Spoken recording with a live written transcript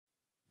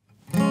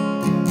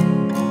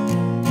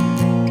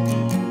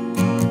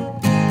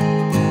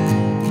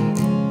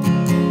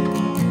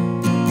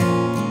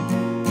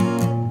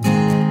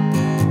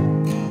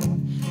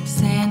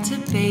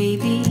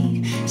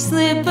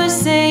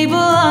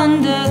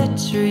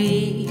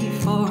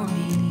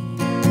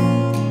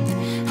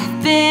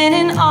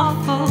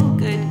awful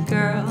good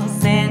girl,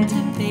 Santa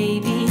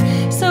baby,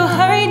 so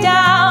hurry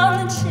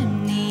down the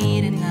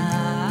chimney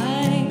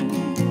tonight.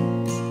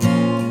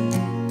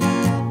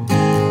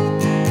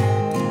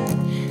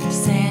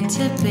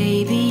 Santa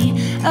baby,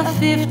 a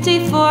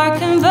 54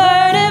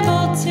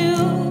 convertible to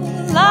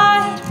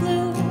light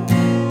blue.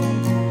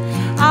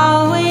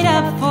 I'll wait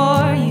up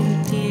for you,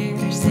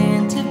 dear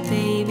Santa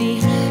baby,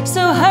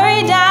 so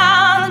hurry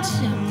down the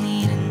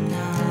chimney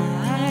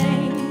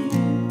tonight.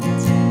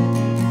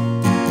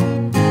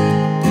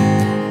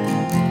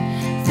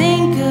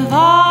 Think of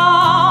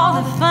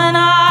all the fun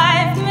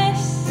I've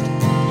missed.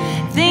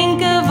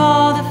 Think of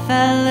all the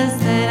fellas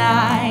that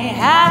I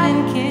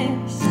haven't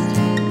kissed.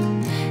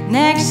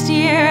 Next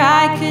year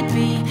I could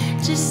be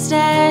just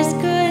as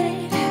good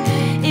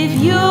if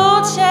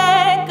you'll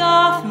check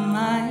off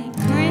my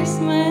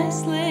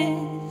Christmas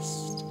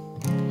list.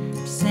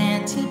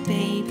 Santa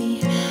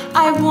baby,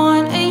 I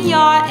want a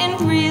yacht,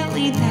 and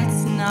really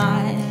that's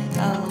not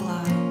a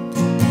lot.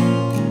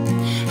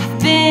 I've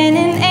been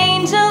an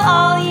angel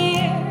all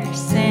year,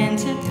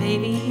 Santa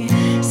baby,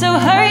 so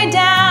hurry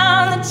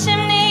down the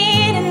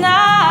chimney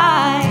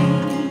tonight.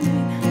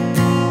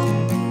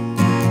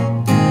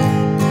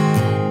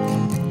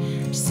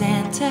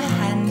 Santa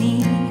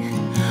honey,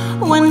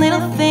 one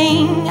little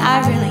thing I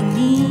really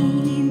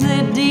need,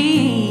 the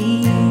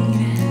deed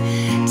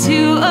to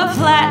a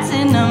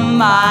platinum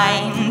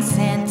mine,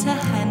 Santa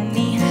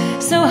honey,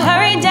 so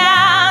hurry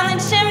down the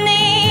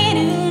chimney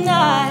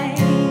tonight.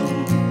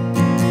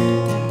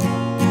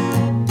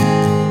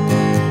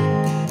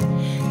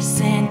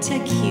 Santa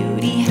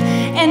cutie,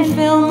 and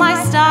fill my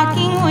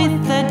stocking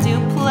with a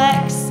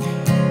duplex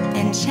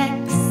and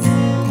checks.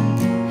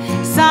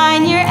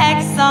 Sign your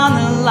X on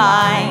the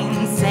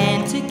line,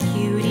 Santa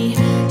cutie,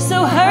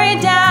 so hurry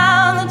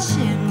down the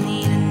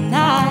chimney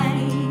tonight.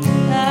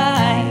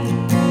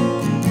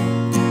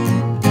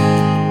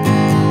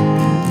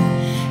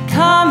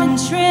 Come and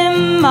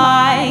trim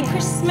my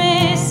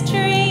Christmas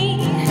tree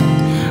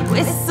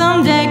with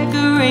some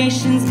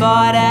decorations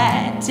bought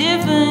at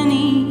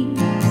Tiffany's.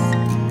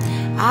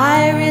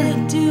 I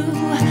really do